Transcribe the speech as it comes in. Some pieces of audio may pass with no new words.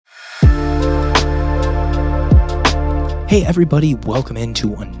Hey everybody, welcome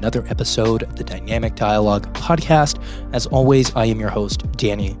into another episode of the Dynamic Dialogue podcast. As always, I am your host,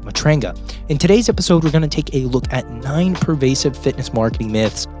 Danny Matranga. In today's episode, we're going to take a look at 9 pervasive fitness marketing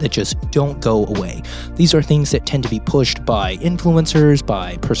myths that just don't go away. These are things that tend to be pushed by influencers,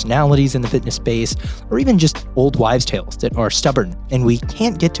 by personalities in the fitness space, or even just old wives' tales that are stubborn and we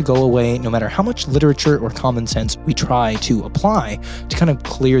can't get to go away no matter how much literature or common sense we try to apply to kind of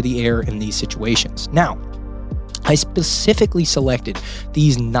clear the air in these situations. Now, I specifically selected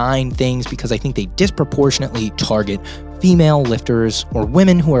these 9 things because I think they disproportionately target female lifters or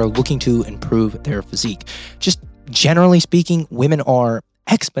women who are looking to improve their physique. Just generally speaking, women are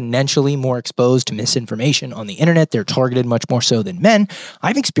exponentially more exposed to misinformation on the internet. They're targeted much more so than men.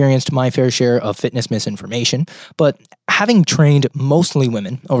 I've experienced my fair share of fitness misinformation, but having trained mostly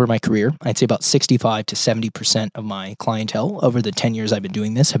women over my career, I'd say about 65 to 70% of my clientele over the 10 years I've been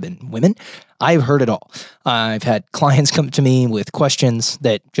doing this have been women. I've heard it all. I've had clients come to me with questions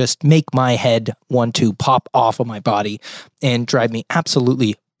that just make my head want to pop off of my body and drive me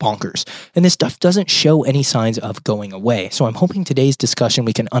absolutely bonkers. And this stuff doesn't show any signs of going away. So I'm hoping today's discussion,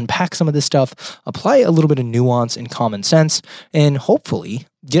 we can unpack some of this stuff, apply a little bit of nuance and common sense, and hopefully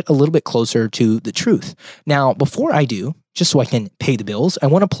get a little bit closer to the truth. Now, before I do, just so I can pay the bills, I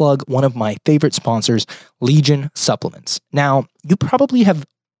want to plug one of my favorite sponsors, Legion Supplements. Now, you probably have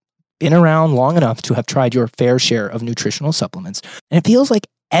been around long enough to have tried your fair share of nutritional supplements, and it feels like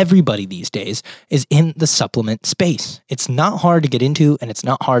everybody these days is in the supplement space. It's not hard to get into, and it's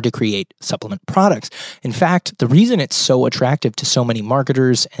not hard to create supplement products. In fact, the reason it's so attractive to so many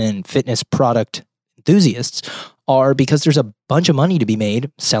marketers and fitness product enthusiasts are because there's a bunch of money to be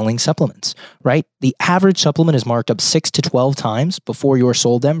made selling supplements, right? The average supplement is marked up 6 to 12 times before you're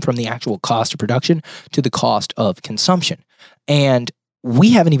sold them, from the actual cost of production to the cost of consumption. And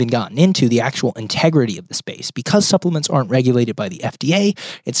we haven't even gotten into the actual integrity of the space. Because supplements aren't regulated by the FDA,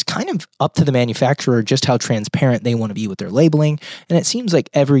 it's kind of up to the manufacturer just how transparent they want to be with their labeling. And it seems like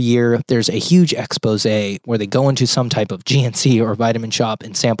every year there's a huge expose where they go into some type of GNC or vitamin shop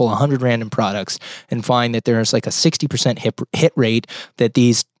and sample 100 random products and find that there's like a 60% hit rate, that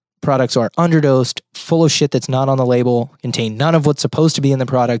these products are underdosed, full of shit that's not on the label, contain none of what's supposed to be in the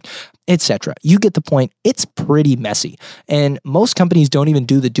product, etc. You get the point. It's pretty messy. And most companies don't even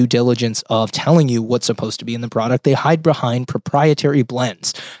do the due diligence of telling you what's supposed to be in the product. They hide behind proprietary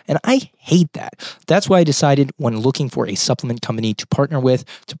blends. And I hate that. That's why I decided, when looking for a supplement company to partner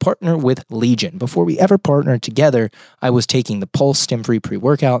with Legion. Before we ever partnered together, I was taking the Pulse Stim-Free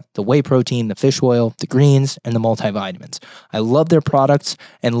Pre-Workout, the whey protein, the fish oil, the greens, and the multivitamins. I love their products,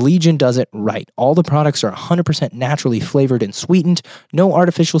 and Legion does it right. All the products are 100% naturally flavored and sweetened, no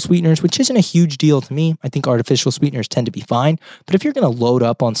artificial sweeteners, which isn't a huge deal to me. I think artificial sweeteners tend to be fine, but if you're going to load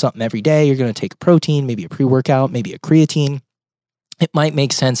up on something every day, you're going to take a protein, maybe a pre-workout, maybe a creatine, it might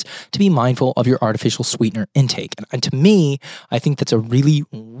make sense to be mindful of your artificial sweetener intake. And to me, I think that's a really,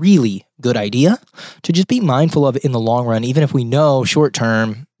 really good idea to just be mindful of it in the long run, even if we know short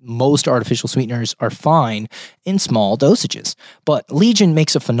term most artificial sweeteners are fine in small dosages. But Legion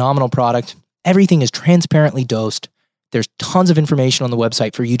makes a phenomenal product. Everything is transparently dosed. There's tons of information on the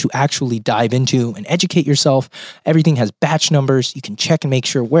website for you to actually dive into and educate yourself. Everything has batch numbers. You can check and make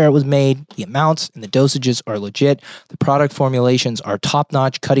sure where it was made. The amounts and the dosages are legit. The product formulations are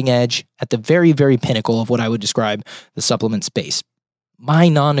top-notch, cutting edge, at the very, very pinnacle of what I would describe the supplement space. My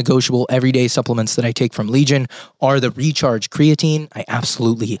non-negotiable everyday supplements that I take from Legion are the Recharge Creatine. I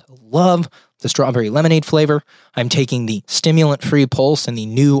absolutely love the strawberry lemonade flavor. I'm taking the stimulant-free Pulse and the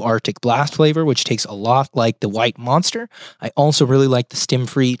new Arctic Blast flavor, which tastes a lot like the White Monster. I also really like the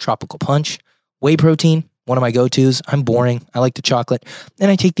Stim-Free Tropical Punch. Whey protein, one of my go-tos. I'm boring. I like the chocolate. And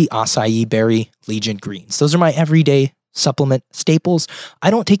I take the Acai Berry Legion Greens. Those are my everyday supplement staples.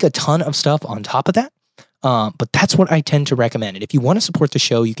 I don't take a ton of stuff on top of that. But that's what I tend to recommend. And if you want to support the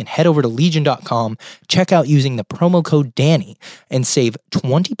show, you can head over to legion.com, check out using the promo code Danny, and save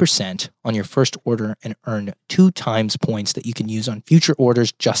 20% on your first order and earn 2 times points that you can use on future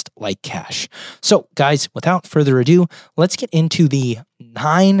orders, just like cash. So guys, without further ado, let's get into the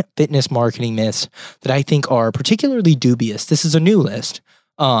 9 fitness marketing myths that I think are particularly dubious. This is a new list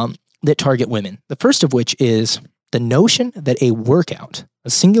that target women. The first of which is the notion that a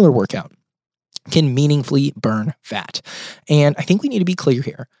singular workout, can meaningfully burn fat. And I think we need to be clear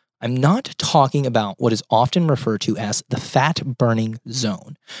here. I'm not talking about what is often referred to as the fat burning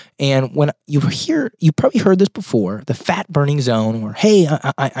zone. And when you probably heard this before, the fat burning zone, or hey,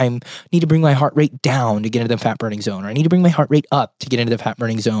 I need to bring my heart rate down to get into the fat burning zone, or I need to bring my heart rate up to get into the fat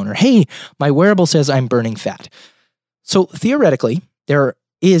burning zone, or hey, my wearable says I'm burning fat. So theoretically, there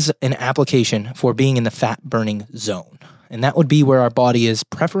is an application for being in the fat burning zone. and that would be where our body is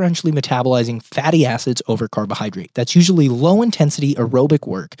preferentially metabolizing fatty acids over carbohydrate. That's usually low intensity aerobic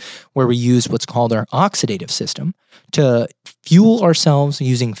work where we use what's called our oxidative system to fuel ourselves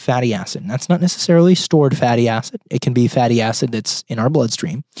using fatty acid. And that's not necessarily stored fatty acid. It can be fatty acid that's in our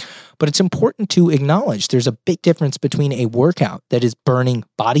bloodstream. But it's important to acknowledge there's a big difference between a workout that is burning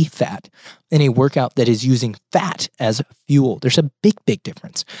body fat and a workout that is using fat as fuel. There's a big, big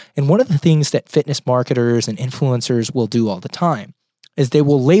difference. And one of the things that fitness marketers and influencers will do all the time is they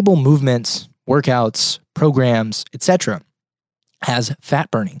will label movements, workouts, programs, etc. as fat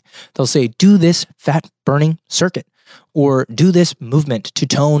burning. They'll say, do this fat burning circuit, or do this movement to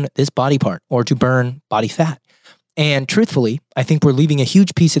tone this body part or to burn body fat. And truthfully, I think we're leaving a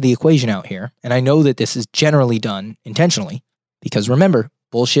huge piece of the equation out here. And I know that this is generally done intentionally because remember,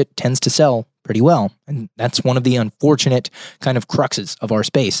 bullshit tends to sell pretty well. And that's one of the unfortunate kind of cruxes of our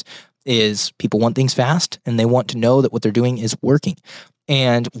space is people want things fast and they want to know that what they're doing is working.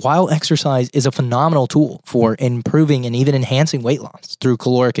 And while exercise is a phenomenal tool for improving and even enhancing weight loss through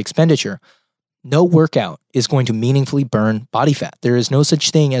caloric expenditure, no workout is going to meaningfully burn body fat. There is no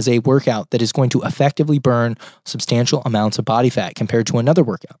such thing as a workout that is going to effectively burn substantial amounts of body fat compared to another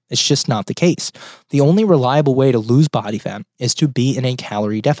workout. It's just not the case. The only reliable way to lose body fat is to be in a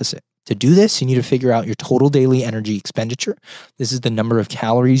calorie deficit. To do this, you need to figure out your total daily energy expenditure. This is the number of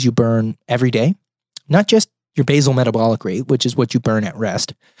calories you burn every day, not just your basal metabolic rate, which is what you burn at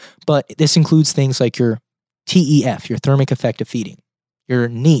rest, but this includes things like your TEF, your thermic effect of feeding, your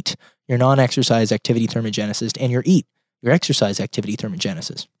NEAT, your non-exercise activity thermogenesis, and your EAT, your exercise activity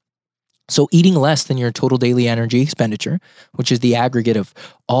thermogenesis. So eating less than your total daily energy expenditure, which is the aggregate of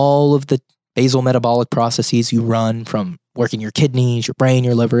all of the basal metabolic processes you run from working your kidneys, your brain,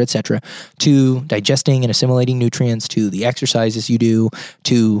 your liver, etc., to digesting and assimilating nutrients, to the exercises you do,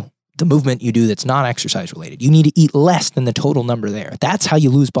 to the movement you do that's not exercise related. You need to eat less than the total number there. That's how you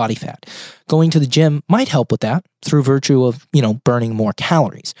lose body fat. Going to the gym might help with that through virtue of, burning more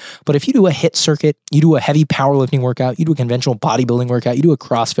calories. But if you do a HIIT circuit, you do a heavy powerlifting workout, you do a conventional bodybuilding workout, you do a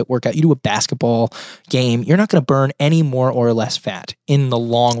CrossFit workout, you do a basketball game, you're not going to burn any more or less fat in the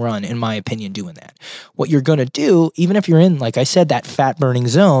long run, in my opinion, doing that. What you're going to do, even if you're in, like I said, that fat burning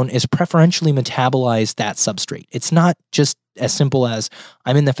zone, is preferentially metabolize that substrate. It's not just as simple as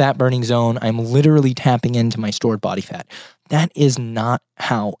I'm in the fat burning zone, I'm literally tapping into my stored body fat. That is not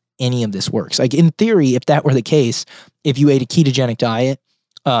how any of this works. Like in theory, if that were the case, if you ate a ketogenic diet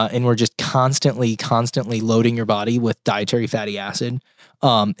and were just constantly loading your body with dietary fatty acid,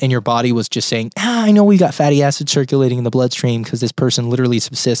 and your body was just saying, I know we got fatty acid circulating in the bloodstream because this person literally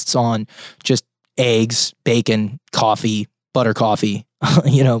subsists on just eggs, bacon, coffee, butter coffee,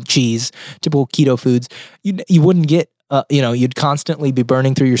 cheese, typical keto foods, you wouldn't get you'd constantly be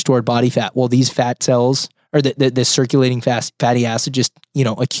burning through your stored body fat. Well, these fat cells or the circulating fatty acid just,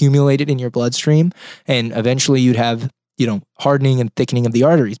 accumulated in your bloodstream. And eventually you'd have, hardening and thickening of the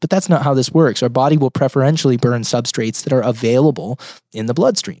arteries. But that's not how this works. Our body will preferentially burn substrates that are available in the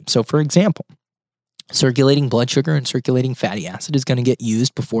bloodstream. So for example, circulating blood sugar and circulating fatty acid is going to get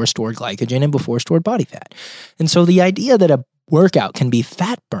used before stored glycogen and before stored body fat. And so the idea that a workout can be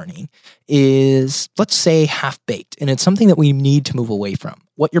fat burning is, let's say, half-baked, and it's something that we need to move away from.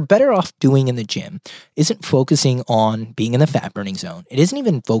 What you're better off doing in the gym isn't focusing on being in the fat burning zone. It isn't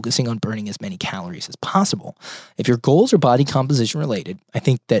even focusing on burning as many calories as possible. If your goals are body composition related, I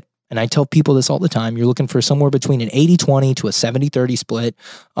think that, and I tell people this all the time, you're looking for somewhere between an 80-20 to a 70-30 split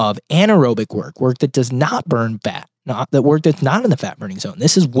of anaerobic work that does not burn fat, that work that's not in the fat burning zone.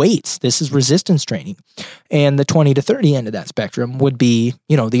 This is weights, this is resistance training. And the 20 to 30 end of that spectrum would be,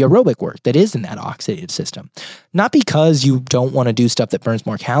 the aerobic work that is in that oxidative system. Not because you don't want to do stuff that burns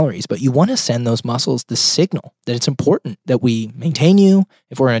more calories, but you want to send those muscles the signal that it's important that we maintain you.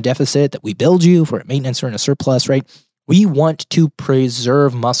 If we're in a deficit, that we build you. If we're at maintenance or in a surplus, right? We want to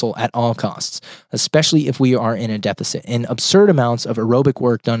preserve muscle at all costs, especially if we are in a deficit. And absurd amounts of aerobic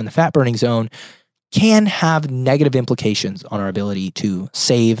work done in the fat burning zone can have negative implications on our ability to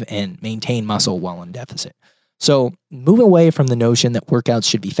save and maintain muscle while in deficit. So move away from the notion that workouts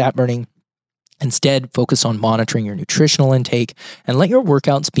should be fat burning. Instead, focus on monitoring your nutritional intake and let your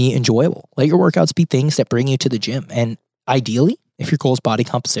workouts be enjoyable. Let your workouts be things that bring you to the gym. And ideally, if your goal is body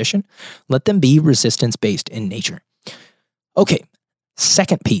composition, let them be resistance-based in nature. Okay,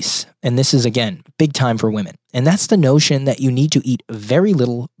 second piece, and this is, again, big time for women, and that's the notion that you need to eat very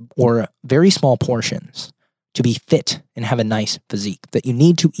little or very small portions to be fit and have a nice physique, that you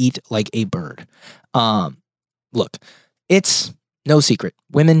need to eat like a bird. Look, it's no secret.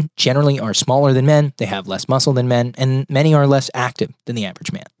 Women generally are smaller than men, they have less muscle than men, and many are less active than the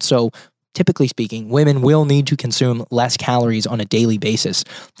average man. So typically speaking, women will need to consume less calories on a daily basis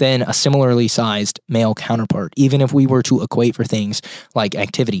than a similarly sized male counterpart, even if we were to equate for things like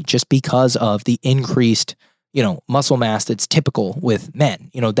activity, just because of the increased muscle mass that's typical with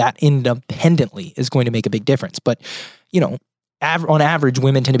men. That independently is going to make a big difference. But, on average,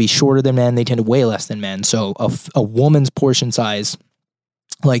 women tend to be shorter than men. They tend to weigh less than men. So a woman's portion size,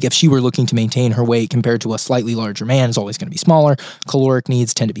 like if she were looking to maintain her weight compared to a slightly larger man, is always going to be smaller. Caloric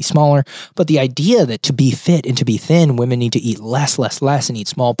needs tend to be smaller. But the idea that to be fit and to be thin, women need to eat less and eat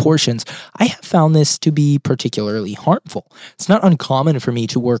small portions, I have found this to be particularly harmful. It's not uncommon for me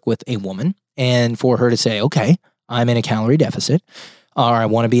to work with a woman and for her to say, okay, I'm in a calorie deficit, or I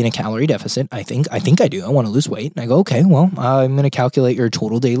want to be in a calorie deficit. I think I do. I want to lose weight. And I go, okay, well, I'm going to calculate your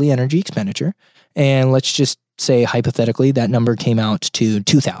total daily energy expenditure. And let's just say hypothetically that number came out to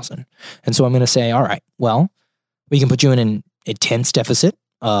 2,000. And so I'm going to say, all right, well, we can put you in an intense deficit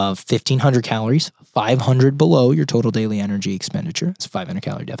of 1,500 calories, 500 below your total daily energy expenditure. It's a 500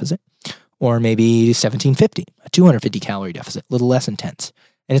 calorie deficit. Or maybe 1,750, a 250 calorie deficit, a little less intense.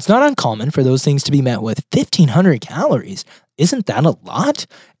 And it's not uncommon for those things to be met with 1,500 calories. Isn't that a lot?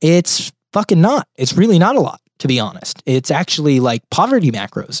 It's fucking not. It's really not a lot, to be honest. It's actually like poverty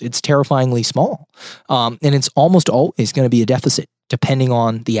macros. It's terrifyingly small. And it's almost always going to be a deficit depending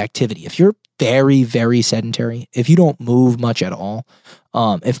on the activity. If you're very, very sedentary, if you don't move much at all,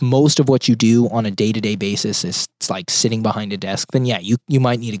 if most of what you do on a day-to-day basis is like sitting behind a desk, then yeah, you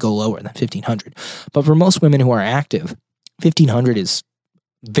might need to go lower than 1,500. But for most women who are active, 1,500 is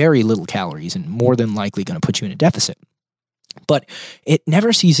very little calories and more than likely going to put you in a deficit. But it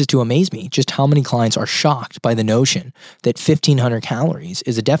never ceases to amaze me just how many clients are shocked by the notion that 1,500 calories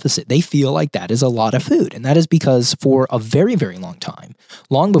is a deficit. They feel like that is a lot of food. And that is because for a very, very long time,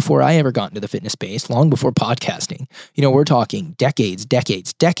 long before I ever got into the fitness space, long before podcasting, we're talking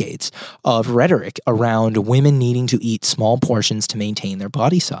decades of rhetoric around women needing to eat small portions to maintain their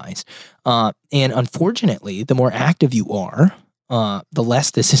body size. And unfortunately, the more active you are, the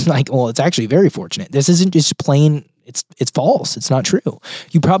less this is like, well, it's actually very fortunate. This isn't just plain, it's false. It's not true.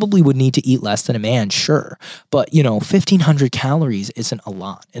 You probably would need to eat less than a man, sure. But, 1,500 calories isn't a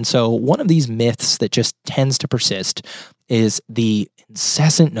lot. And so one of these myths that just tends to persist is the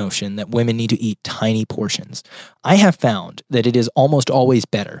incessant notion that women need to eat tiny portions. I have found that it is almost always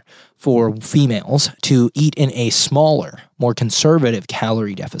better for females to eat in a smaller, more conservative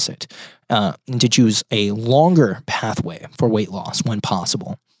calorie deficit, and to choose a longer pathway for weight loss when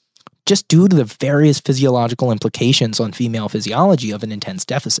possible, just due to the various physiological implications on female physiology of an intense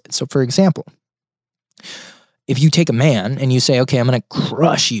deficit. So for example, if you take a man and you say, okay, I'm going to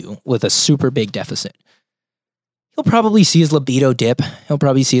crush you with a super big deficit, he'll probably see his libido dip. He'll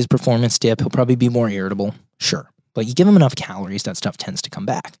probably see his performance dip. He'll probably be more irritable. Sure. But you give him enough calories, that stuff tends to come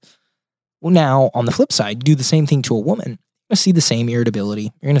back. Well, now, on the flip side, do the same thing to a woman. You're going to see the same irritability.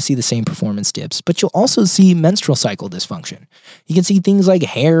 You're going to see the same performance dips, but you'll also see menstrual cycle dysfunction. You can see things like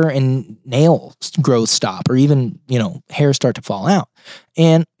hair and nail growth stop, or even, hair start to fall out.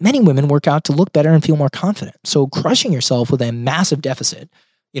 And many women work out to look better and feel more confident. So crushing yourself with a massive deficit,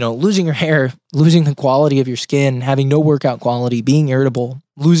 losing your hair, losing the quality of your skin, having no workout quality, being irritable,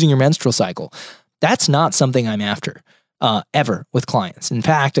 losing your menstrual cycle, that's not something I'm after. Ever with clients. In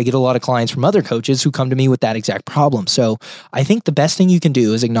fact, I get a lot of clients from other coaches who come to me with that exact problem. So I think the best thing you can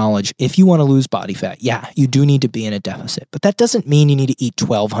do is acknowledge if you want to lose body fat, yeah, you do need to be in a deficit, but that doesn't mean you need to eat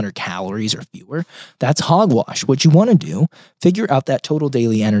 1,200 calories or fewer. That's hogwash. What you want to do, figure out that total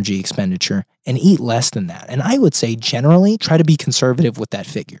daily energy expenditure and eat less than that. And I would say generally try to be conservative with that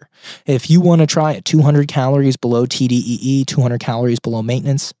figure. If you want to try at 200 calories below TDEE, 200 calories below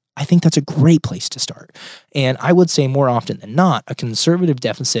maintenance, I think that's a great place to start. And I would say more often than not, a conservative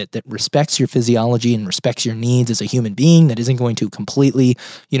deficit that respects your physiology and respects your needs as a human being, that isn't going to completely,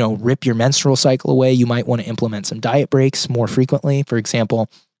 rip your menstrual cycle away. You might want to implement some diet breaks more frequently. For example,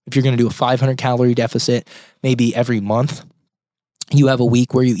 if you're going to do a 500 calorie deficit, maybe every month, you have a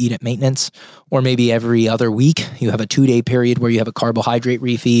week where you eat at maintenance, or maybe every other week you have a 2-day period where you have a carbohydrate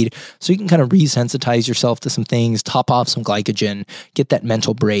refeed. So you can kind of resensitize yourself to some things, top off some glycogen, get that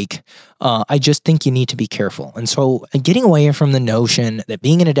mental break. I just think you need to be careful. And so getting away from the notion that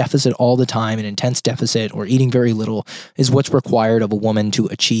being in a deficit all the time, an intense deficit, or eating very little is what's required of a woman to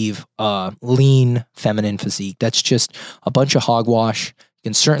achieve a lean feminine physique. That's just a bunch of hogwash. You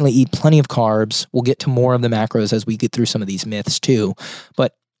can certainly eat plenty of carbs. We'll get to more of the macros as we get through some of these myths too.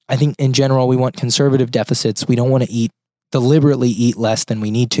 But I think in general, we want conservative deficits. We don't want to deliberately eat less than we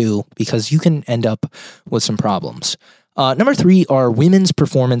need to, because you can end up with some problems. Number 3 are women's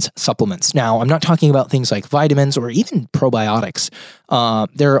performance supplements. Now, I'm not talking about things like vitamins or even probiotics.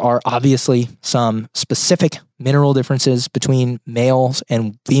 There are obviously some specific mineral differences between males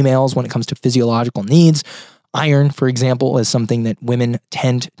and females when it comes to physiological needs. Iron, for example, is something that women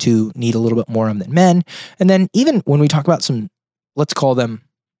tend to need a little bit more of than men. And then even when we talk about some, let's call them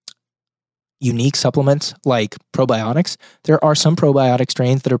unique supplements like probiotics, there are some probiotic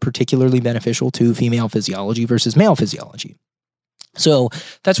strains that are particularly beneficial to female physiology versus male physiology. So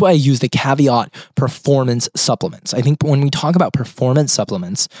that's why I use the caveat performance supplements. I think when we talk about performance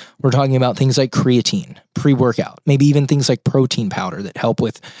supplements, we're talking about things like creatine, pre-workout, maybe even things like protein powder that help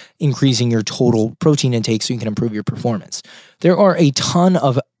with increasing your total protein intake so you can improve your performance. There are a ton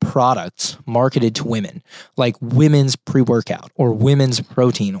of products marketed to women, like women's pre-workout or women's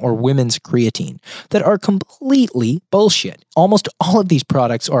protein or women's creatine, that are completely bullshit. Almost all of these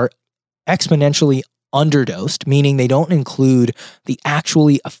products are exponentially underdosed, meaning they don't include the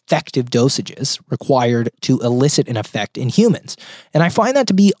actually effective dosages required to elicit an effect in humans. And I find that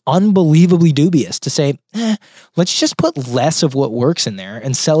to be unbelievably dubious to say, let's just put less of what works in there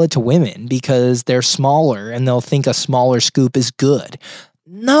and sell it to women because they're smaller and they'll think a smaller scoop is good.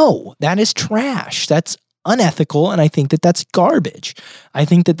 No, that is trash. That's unethical, and I think that that's garbage. I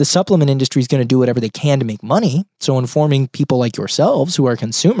think that the supplement industry is going to do whatever they can to make money, so informing people like yourselves who are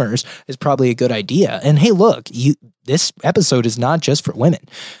consumers is probably a good idea. And hey, look, this episode is not just for women.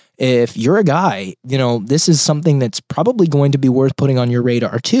 If you're a guy, this is something that's probably going to be worth putting on your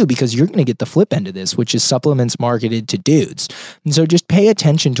radar too, because you're going to get the flip end of this, which is supplements marketed to dudes. And so just pay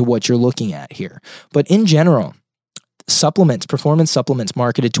attention to what you're looking at here. But in general, performance supplements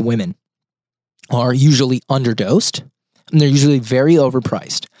marketed to women are usually underdosed, and they're usually very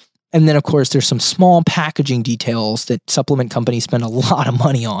overpriced. And then, of course, there's some small packaging details that supplement companies spend a lot of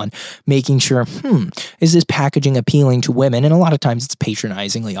money on, making sure, is this packaging appealing to women? And a lot of times it's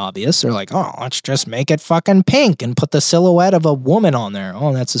patronizingly obvious. They're like, oh, let's just make it fucking pink and put the silhouette of a woman on there.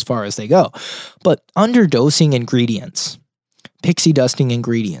 Oh, that's as far as they go. But underdosing ingredients, pixie dusting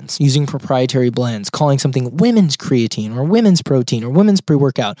ingredients, using proprietary blends, calling something women's creatine or women's protein or women's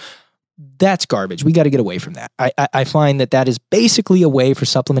pre-workout, that's garbage. We got to get away from that. I find that is basically a way for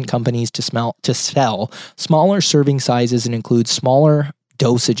supplement companies to sell smaller serving sizes and include smaller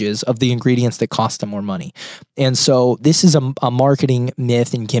dosages of the ingredients that cost them more money. And so this is a marketing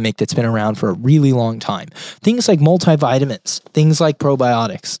myth and gimmick that's been around for a really long time. Things like multivitamins, things like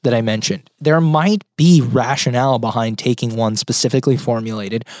probiotics that I mentioned, there might be rationale behind taking one specifically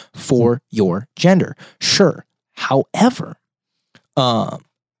formulated for your gender. Sure. However,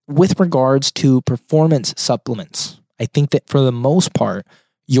 with regards to performance supplements, I think that for the most part,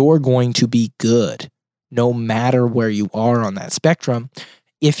 you're going to be good no matter where you are on that spectrum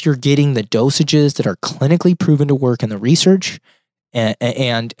if you're getting the dosages that are clinically proven to work in the research.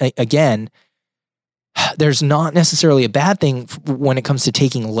 And again, there's not necessarily a bad thing when it comes to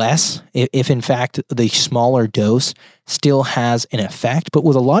taking less, if in fact the smaller dose still has an effect. But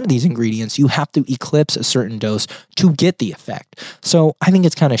with a lot of these ingredients, you have to eclipse a certain dose to get the effect. So I think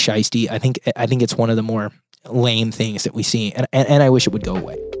it's kind of shiesty. I think it's one of the more lame things that we see, and I wish it would go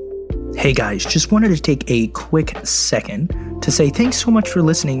away. Hey guys, just wanted to take a quick second to say thanks so much for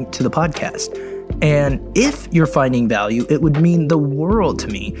listening to the podcast. And if you're finding value, it would mean the world to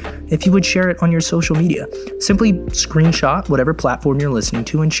me if you would share it on your social media. Simply screenshot whatever platform you're listening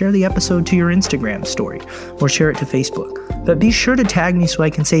to and share the episode to your Instagram story or share it to Facebook. But be sure to tag me so I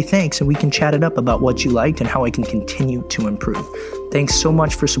can say thanks and we can chat it up about what you liked and how I can continue to improve. Thanks so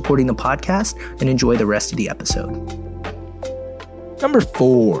much for supporting the podcast and enjoy the rest of the episode. Number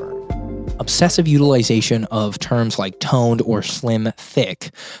 4. Obsessive utilization of terms like toned or slim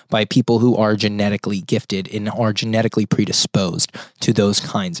thick by people who are genetically gifted and are genetically predisposed to those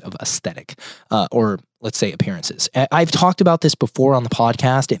kinds of aesthetic or let's say appearances. I've talked about this before on the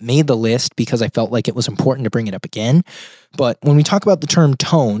podcast. It made the list because I felt like it was important to bring it up again. But when we talk about the term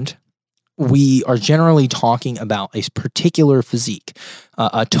toned, we are generally talking about a particular physique.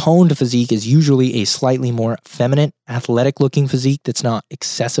 A toned physique is usually a slightly more feminine, athletic-looking physique that's not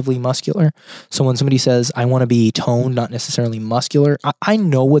excessively muscular. So when somebody says, I want to be toned, not necessarily muscular, I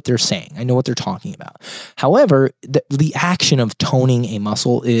know what they're saying. I know what they're talking about. However, the action of toning a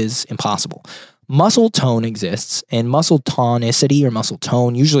muscle is impossible. Muscle tone exists, and muscle tonicity or muscle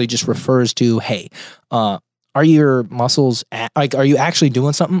tone usually just refers to, hey, are your muscles, are you actually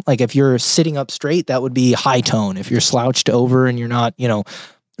doing something? Like if you're sitting up straight, that would be high tone. If you're slouched over and you're not,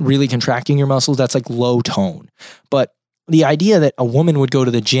 really contracting your muscles, that's like low tone. But the idea that a woman would go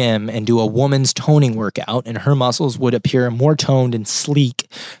to the gym and do a woman's toning workout and her muscles would appear more toned and sleek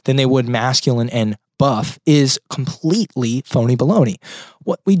than they would masculine and buff is completely phony baloney.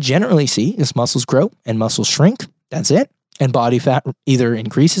 What we generally see is muscles grow and muscles shrink. That's it. And body fat either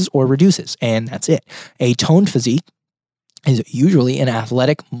increases or reduces. And that's it. A toned physique is usually an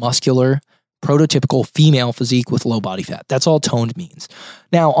athletic, muscular, prototypical female physique with low body fat. That's all toned means.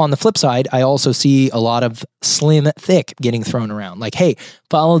 Now, on the flip side, I also see a lot of slim thick getting thrown around. Like, hey,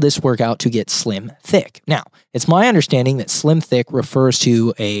 follow this workout to get slim thick. Now, it's my understanding that slim thick refers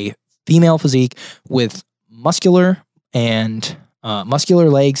to a female physique with muscular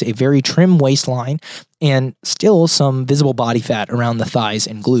legs, a very trim waistline, and still some visible body fat around the thighs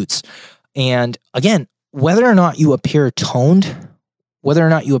and glutes. And again, whether or not you appear toned, whether or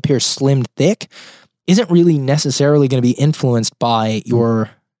not you appear slim thick, isn't really necessarily going to be influenced by your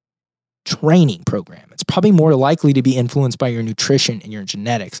training program. It's probably more likely to be influenced by your nutrition and your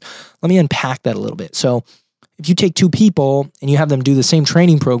genetics. Let me unpack that a little bit. So if you take two people and you have them do the same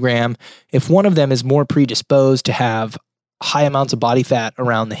training program, if one of them is more predisposed to have high amounts of body fat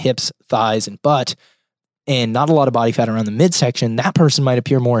around the hips, thighs, and butt, and not a lot of body fat around the midsection, that person might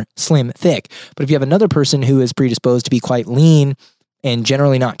appear more slim thick. But if you have another person who is predisposed to be quite lean and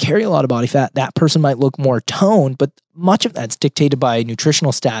generally not carry a lot of body fat, that person might look more toned, but much of that's dictated by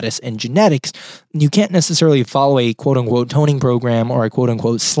nutritional status and genetics. You can't necessarily follow a quote-unquote toning program or a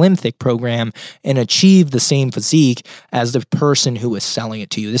quote-unquote slim thick program and achieve the same physique as the person who is selling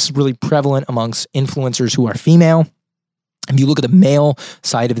it to you. This is really prevalent amongst influencers who are female. If you look at the male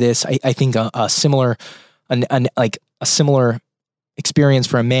side of this, I think a similar experience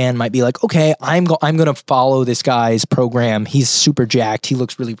for a man might be like, okay, I'm going to follow this guy's program. He's super jacked. He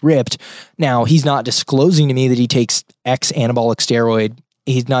looks really ripped. Now, he's not disclosing to me that he takes X anabolic steroid.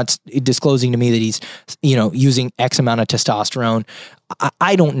 He's not disclosing to me that he's, using X amount of testosterone.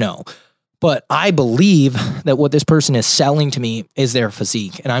 I don't know. But I believe that what this person is selling to me is their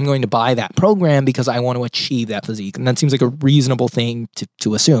physique. And I'm going to buy that program because I want to achieve that physique. And that seems like a reasonable thing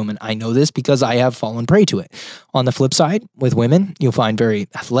to assume. And I know this because I have fallen prey to it. On the flip side, with women, you'll find very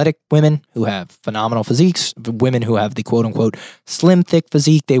athletic women who have phenomenal physiques, women who have the quote unquote slim, thick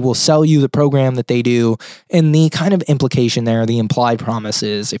physique. They will sell you the program that they do. And the kind of implication there, the implied promise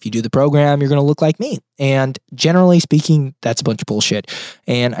is if you do the program, you're going to look like me. And generally speaking, that's a bunch of bullshit.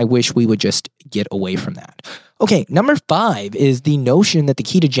 And I wish we would just get away from that. Okay, number 5 is the notion that the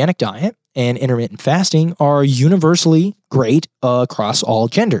ketogenic diet and intermittent fasting are universally great across all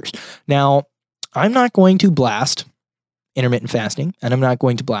genders. Now, I'm not going to blast intermittent fasting and I'm not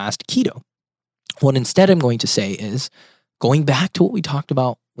going to blast keto. What instead I'm going to say is, going back to what we talked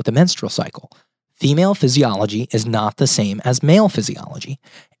about with the menstrual cycle, female physiology is not the same as male physiology.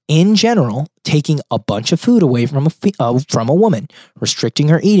 In general, taking a bunch of food away from a woman, restricting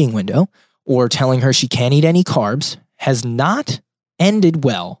her eating window, or telling her she can't eat any carbs has not ended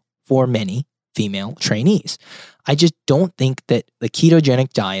well for many female trainees. I just don't think that the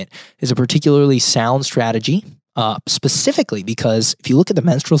ketogenic diet is a particularly sound strategy, specifically because if you look at the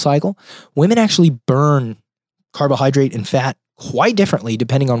menstrual cycle, women actually burn carbohydrate and fat quite differently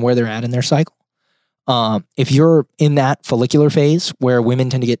depending on where they're at in their cycle. If you're in that follicular phase where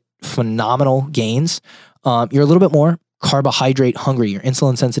women tend to get phenomenal gains, you're a little bit more carbohydrate hungry. Your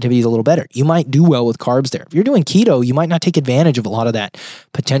insulin sensitivity is a little better. You might do well with carbs there. If you're doing keto, you might not take advantage of a lot of that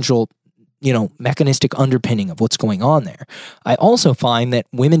potential, mechanistic underpinning of what's going on there. I also find that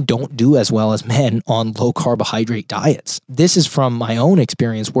women don't do as well as men on low carbohydrate diets. This is from my own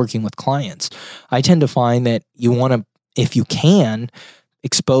experience working with clients. I tend to find that you want to, if you can,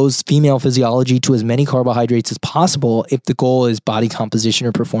 expose female physiology to as many carbohydrates as possible if the goal is body composition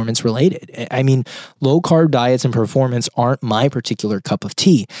or performance related. I mean, low carb diets and performance aren't my particular cup of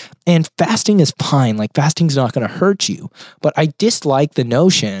tea. And fasting is fine. Like, fasting's not going to hurt you. But I dislike the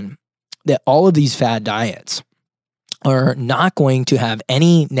notion that all of these fad diets are not going to have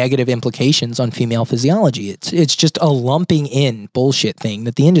any negative implications on female physiology. It's just a lumping in bullshit thing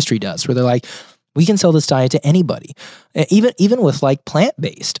that the industry does, where they're like, we can sell this diet to anybody. Even with like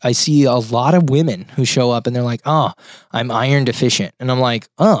plant-based, I see a lot of women who show up and they're like, oh, I'm iron deficient. And I'm like,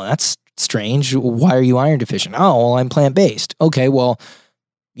 oh, that's strange. Why are you iron deficient? Oh, well, I'm plant-based. Okay, well,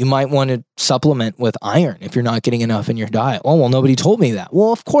 you might want to supplement with iron if you're not getting enough in your diet. Oh, well, nobody told me that.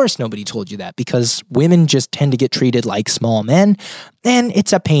 Well, of course nobody told you that, because women just tend to get treated like small men, and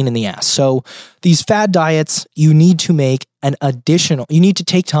it's a pain in the ass. So these fad diets, you need to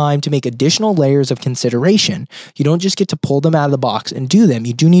take time to make additional layers of consideration. You don't just get to pull them out of the box and do them.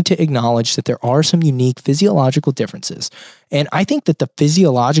 You do need to acknowledge that there are some unique physiological differences. And I think that the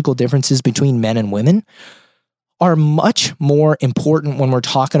physiological differences between men and women are much more important when we're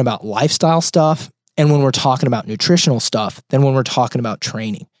talking about lifestyle stuff and when we're talking about nutritional stuff than when we're talking about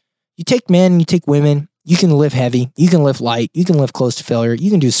training. You take men, you take women, you can lift heavy, you can lift light, you can lift close to failure,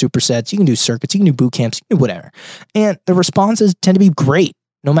 you can do supersets, you can do circuits, you can do boot camps, you can do whatever. And the responses tend to be great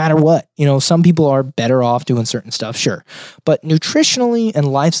no matter what. Some people are better off doing certain stuff, sure. But nutritionally and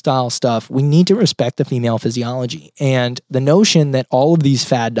lifestyle stuff, we need to respect the female physiology. And the notion that all of these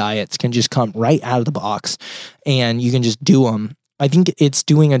fad diets can just come right out of the box and you can just do them, I think it's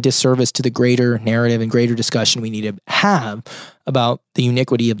doing a disservice to the greater narrative and greater discussion we need to have about the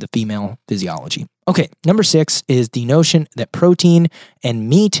uniquity of the female physiology. Okay, number 6 is the notion that protein and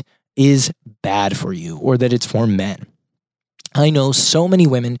meat is bad for you, or that it's for men. I know so many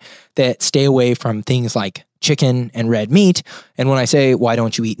women that stay away from things like chicken and red meat. And when I say, why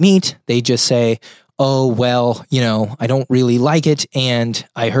don't you eat meat? They just say, oh, well, I don't really like it. And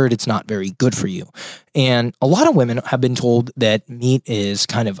I heard it's not very good for you. And a lot of women have been told that meat is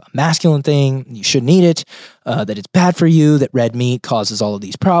kind of a masculine thing. You shouldn't eat it, that it's bad for you, that red meat causes all of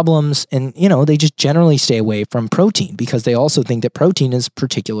these problems. And, they just generally stay away from protein because they also think that protein is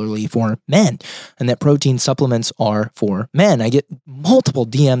particularly for men and that protein supplements are for men. I get multiple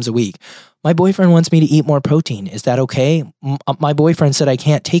DMs a week. My boyfriend wants me to eat more protein. Is that okay? My boyfriend said I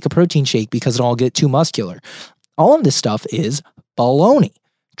can't take a protein shake because it'll get too muscular. All of this stuff is baloney.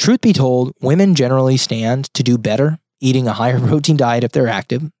 Truth be told, women generally stand to do better eating a higher protein diet if they're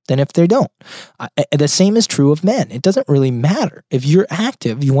active than if they don't. The same is true of men. It doesn't really matter. If you're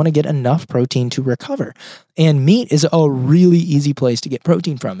active, you want to get enough protein to recover. And meat is a really easy place to get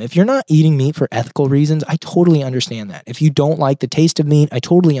protein from. If you're not eating meat for ethical reasons, I totally understand that. If you don't like the taste of meat, I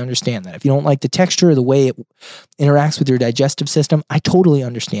totally understand that. If you don't like the texture or the way it interacts with your digestive system, I totally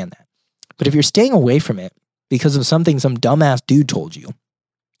understand that. But if you're staying away from it because of something some dumbass dude told you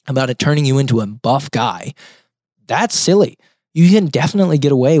about it turning you into a buff guy, that's silly. You can definitely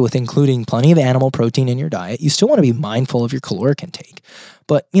get away with including plenty of animal protein in your diet. You still want to be mindful of your caloric intake.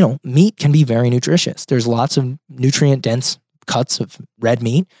 But, meat can be very nutritious. There's lots of nutrient-dense cuts of red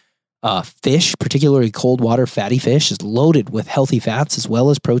meat. Fish, particularly cold water fatty fish, is loaded with healthy fats as well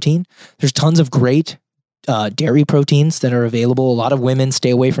as protein. There's tons of great dairy proteins that are available. A lot of women stay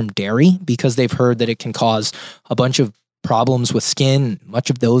away from dairy because they've heard that it can cause a bunch of problems with skin. Much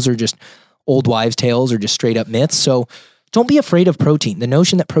of those are just old wives' tales or just straight up myths. So don't be afraid of protein. The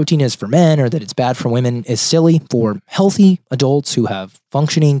notion that protein is for men or that it's bad for women is silly. For healthy adults who have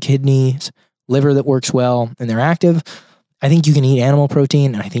functioning kidneys, liver that works well, and they're active, I think you can eat animal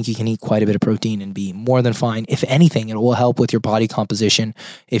protein, and I think you can eat quite a bit of protein and be more than fine. If anything, it will help with your body composition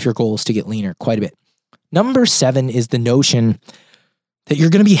if your goal is to get leaner quite a bit. Number 7 is the notion that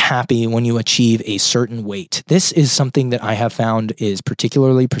you're going to be happy when you achieve a certain weight. This is something that I have found is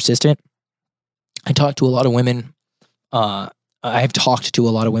particularly persistent. I talked to a lot of women. I've talked to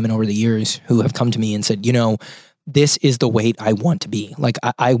a lot of women over the years who have come to me and said, this is the weight I want to be. Like,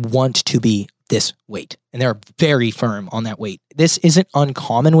 I want to be this weight. And they're very firm on that weight. This isn't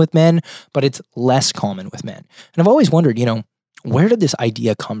uncommon with men, but it's less common with men. And I've always wondered, where did this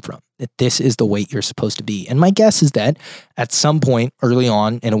idea come from that this is the weight you're supposed to be? And my guess is that at some point early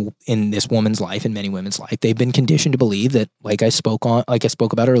on in this woman's life, in many women's life, they've been conditioned to believe that, like I spoke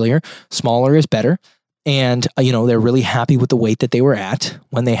about earlier, smaller is better. And, they're really happy with the weight that they were at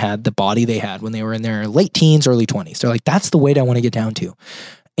when they had the body they had when they were in their late teens, early 20s. They're like, that's the weight I want to get down to.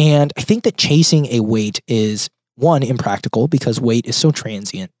 And I think that chasing a weight is, one, impractical because weight is so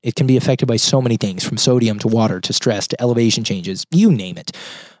transient. It can be affected by so many things, from sodium to water to stress to elevation changes, you name it.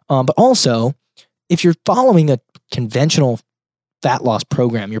 But also, if you're following a conventional fat loss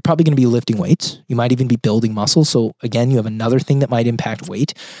program, you're probably going to be lifting weights. You might even be building muscle. So again, you have another thing that might impact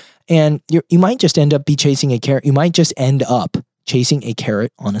weight. And you might just end up chasing a carrot. You might just end up chasing a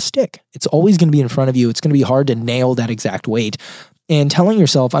carrot on a stick. It's always going to be in front of you. It's going to be hard to nail that exact weight. And telling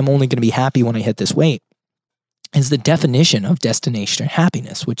yourself, I'm only going to be happy when I hit this weight, is the definition of destination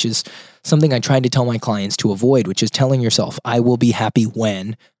happiness, which is something I tried to tell my clients to avoid, which is telling yourself, I will be happy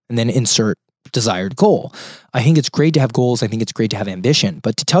when, and then insert desired goal. I think it's great to have goals. I think it's great to have ambition,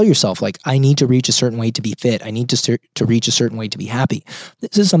 but to tell yourself, like, I need to reach a certain weight to be fit. I need to reach a certain weight to be happy.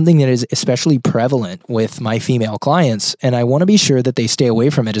 This is something that is especially prevalent with my female clients, and I want to be sure that they stay away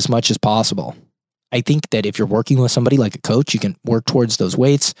from it as much as possible. I think that if you're working with somebody like a coach, you can work towards those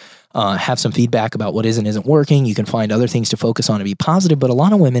weights, have some feedback about what is and isn't working. You can find other things to focus on to be positive. But a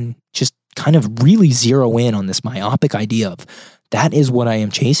lot of women just kind of really zero in on this myopic idea of that is what I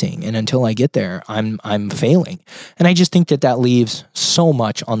am chasing. And until I get there, I'm failing. And I just think that leaves so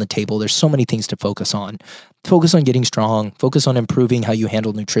much on the table. There's so many things to focus on. Focus on getting strong, focus on improving how you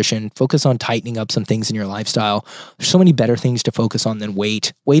handle nutrition, focus on tightening up some things in your lifestyle. There's so many better things to focus on than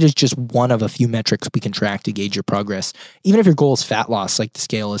weight. Weight is just one of a few metrics we can track to gauge your progress. Even if your goal is fat loss, like the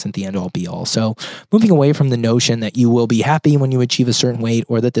scale isn't the end all be all. So moving away from the notion that you will be happy when you achieve a certain weight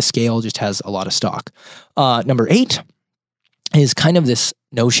or that the scale just has a lot of stock. Number 8 is kind of this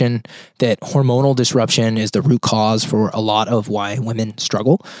notion that hormonal disruption is the root cause for a lot of why women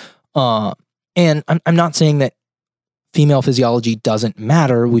struggle. And I'm not saying that female physiology doesn't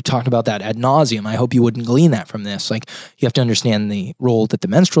matter. We've talked about that ad nauseum. I hope you wouldn't glean that from this. Like, you have to understand the role that the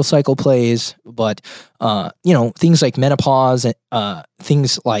menstrual cycle plays, but things like menopause,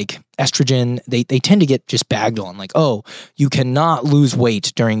 things like estrogen, they tend to get just bagged on. Like, oh, you cannot lose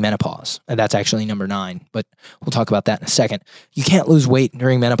weight during menopause. And that's actually number 9, but we'll talk about that in a second. You can't lose weight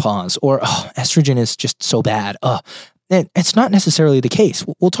during menopause, or estrogen is just so bad. It's not necessarily the case.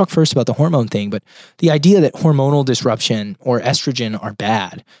 We'll talk first about the hormone thing, but the idea that hormonal disruption or estrogen are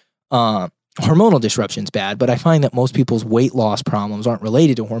bad, hormonal disruption is bad, but I find that most people's weight loss problems aren't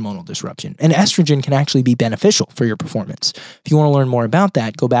related to hormonal disruption. And estrogen can actually be beneficial for your performance. If you want to learn more about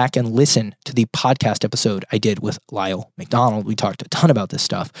that, go back and listen to the podcast episode I did with Lyle McDonald. We talked a ton about this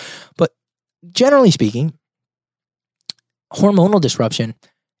stuff. But generally speaking, hormonal disruption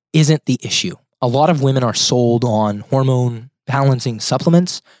isn't the issue. A lot of women are sold on hormone balancing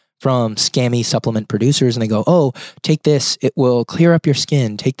supplements from scammy supplement producers, and they go, oh, take this, it will clear up your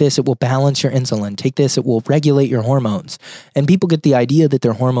skin. Take this, it will balance your insulin. Take this, it will regulate your hormones. And people get the idea that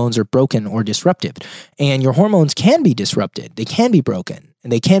their hormones are broken or disrupted. And your hormones can be disrupted. They can be broken,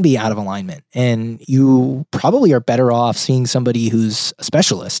 and they can be out of alignment. And you probably are better off seeing somebody who's a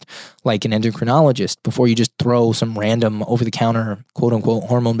specialist, like an endocrinologist, before you just throw some random over-the-counter, quote-unquote,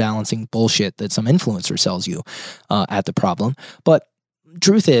 hormone balancing bullshit that some influencer sells you at the problem. But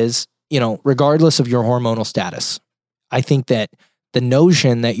truth is, regardless of your hormonal status, I think that the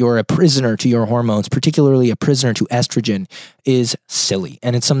notion that you're a prisoner to your hormones, particularly a prisoner to estrogen, is silly.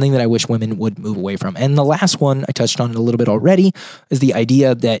 And it's something that I wish women would move away from. And the last one, I touched on it a little bit already, is the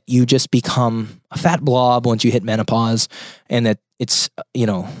idea that you just become a fat blob once you hit menopause, and that it's,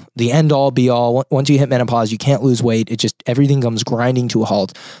 the end all be all. Once you hit menopause, you can't lose weight. It just, everything comes grinding to a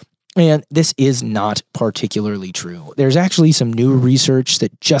halt. And this is not particularly true. There's actually some new research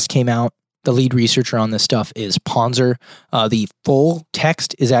that just came out. The lead researcher on this stuff is Ponzer. The full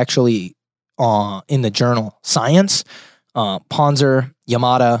text is actually in the journal Science. Ponzer,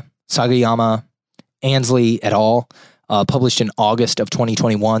 Yamada, Sagayama, Ansley et al. Published in August of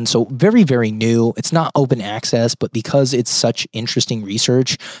 2021. So very, very new. It's not open access, but because it's such interesting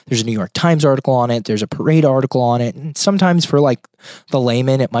research, there's a New York Times article on it. There's a Parade article on it. And sometimes for like the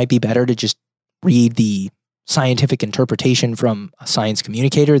layman, it might be better to just read the scientific interpretation from a science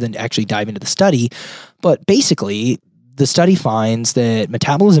communicator than to actually dive into the study. But basically, the study finds that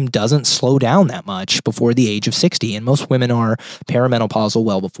metabolism doesn't slow down that much before the age of 60. And most women are perimenopausal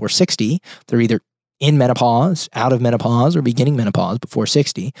well before 60. They're either in menopause, out of menopause, or beginning menopause before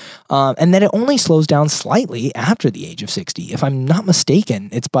 60. And then it only slows down slightly after the age of 60. If I'm not mistaken,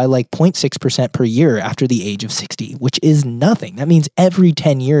 it's by like 0.6% per year after the age of 60, which is nothing. That means every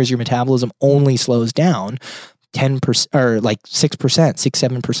 10 years, your metabolism only slows down 10% or like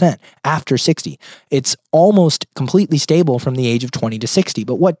 6%, 7% after 60. It's almost completely stable from the age of 20 to 60.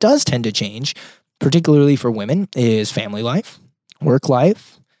 But what does tend to change, particularly for women, is family life, work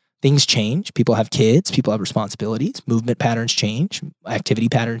life. Things change. People have kids. People have responsibilities. Movement patterns change. Activity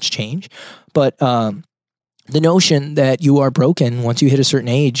patterns change. But the notion that you are broken once you hit a certain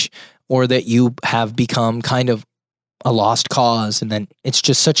age, or that you have become kind of a lost cause, and then it's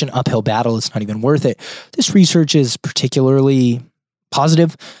just such an uphill battle, it's not even worth it. This research is particularly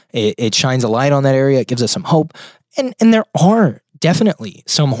positive. It shines a light on that area. It gives us some hope. And there are definitely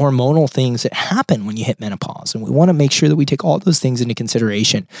some hormonal things that happen when you hit menopause. And we want to make sure that we take all those things into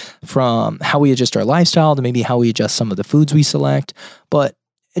consideration, from how we adjust our lifestyle to maybe how we adjust some of the foods we select. But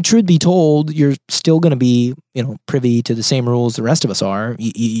truth be told, you're still going to be, privy to the same rules the rest of us are.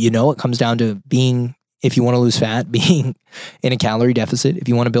 It comes down to being, if you want to lose fat, being in a calorie deficit. If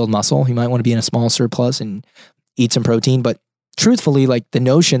you want to build muscle, you might want to be in a small surplus and eat some protein. But truthfully, like, the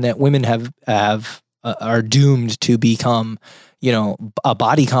notion that women are doomed to become, a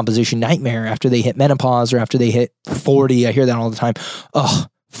body composition nightmare after they hit menopause or after they hit 40. I hear that all the time.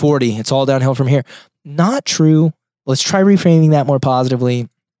 40, it's all downhill from here. Not true. Let's try reframing that more positively.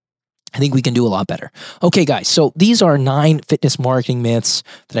 I think we can do a lot better. Okay, guys, so these are 9 fitness marketing myths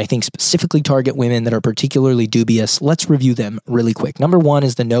that I think specifically target women that are particularly dubious. Let's review them really quick. Number 1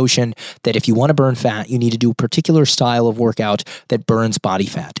 is the notion that if you want to burn fat, you need to do a particular style of workout that burns body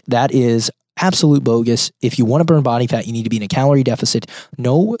fat. That is absolute bogus. If you want to burn body fat, you need to be in a calorie deficit.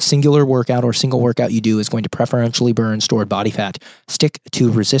 No singular workout or single workout you do is going to preferentially burn stored body fat. Stick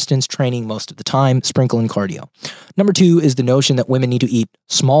to resistance training most of the time, sprinkle in cardio. Number 2 is the notion that women need to eat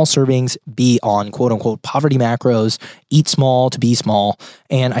small servings, be on quote unquote poverty macros, eat small to be small.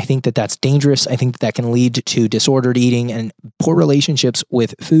 And I think that that's dangerous. I think that can lead to disordered eating and poor relationships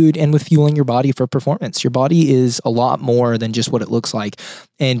with food and with fueling your body for performance. Your body is a lot more than just what it looks like.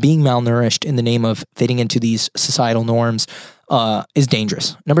 And being malnourished in the name of fitting into these societal norms is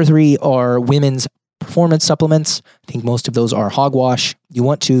dangerous. Number 3 are women's performance supplements. I think most of those are hogwash. You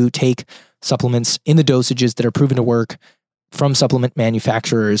want to take supplements in the dosages that are proven to work from supplement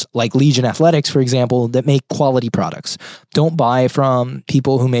manufacturers like Legion Athletics, for example, that make quality products. Don't buy from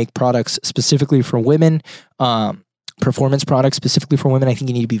people who make products specifically for women, performance products specifically for women. I think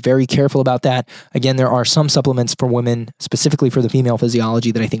you need to be very careful about that. Again, there are some supplements for women, specifically for the female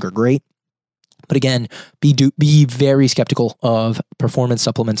physiology, that I think are great. But again, be very skeptical of performance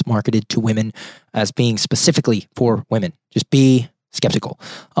supplements marketed to women as being specifically for women. Just be skeptical.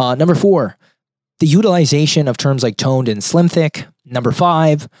 Number 4, the utilization of terms like toned and slim thick. Number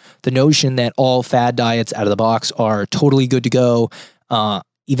 5, the notion that all fad diets out of the box are totally good to go,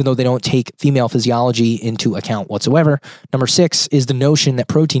 even though they don't take female physiology into account whatsoever. Number 6 is the notion that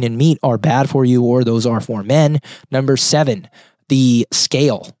protein and meat are bad for you, or those are for men. Number 7, the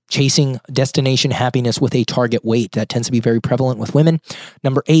scale, chasing destination happiness with a target weight. That tends to be very prevalent with women.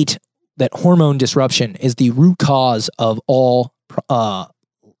 Number 8, that hormone disruption is the root cause of all,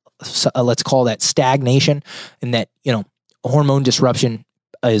 let's call that stagnation, and that, hormone disruption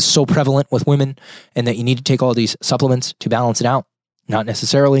is so prevalent with women, and that you need to take all these supplements to balance it out. Not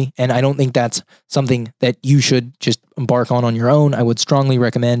necessarily. And I don't think that's something that you should just embark on your own. I would strongly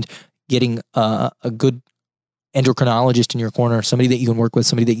recommend getting a good endocrinologist in your corner, somebody that you can work with,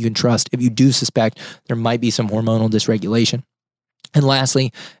 somebody that you can trust if you do suspect there might be some hormonal dysregulation. And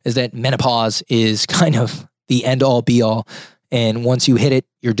lastly is that menopause is kind of the end-all be-all. And once you hit it,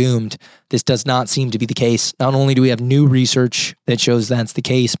 you're doomed. This does not seem to be the case. Not only do we have new research that shows that's the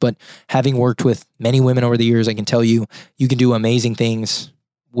case, but having worked with many women over the years, I can tell you, you can do amazing things,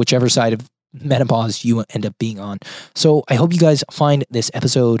 whichever side of menopause you end up being on. So I hope you guys find this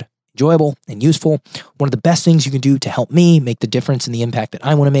episode enjoyable and useful. One of the best things you can do to help me make the difference in the impact that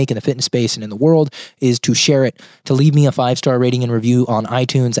I want to make in the fitness space and in the world is to share it, to leave me a 5-star rating and review on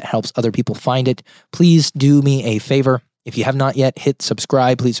iTunes. That helps other people find it. Please do me a favor. If you have not yet hit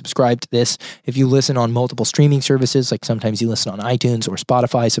subscribe, please subscribe to this. If you listen on multiple streaming services, like sometimes you listen on iTunes or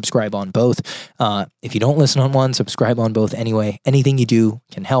Spotify, subscribe on both. If you don't listen on one, subscribe on both anyway. Anything you do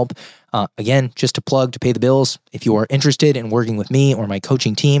can help. Again, just to plug, to pay the bills, if you are interested in working with me or my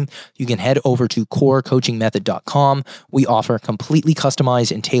coaching team, you can head over to corecoachingmethod.com. We offer completely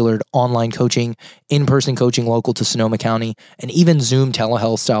customized and tailored online coaching, in-person coaching local to Sonoma County, and even Zoom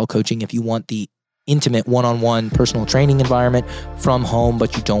telehealth style coaching if you want the intimate one-on-one personal training environment from home,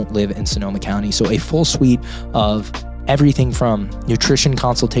 but you don't live in Sonoma County. So a full suite of everything from nutrition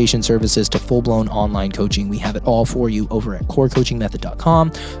consultation services to full-blown online coaching. We have it all for you over at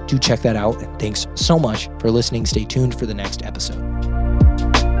corecoachingmethod.com. Do check that out. And thanks so much for listening. Stay tuned for the next episode.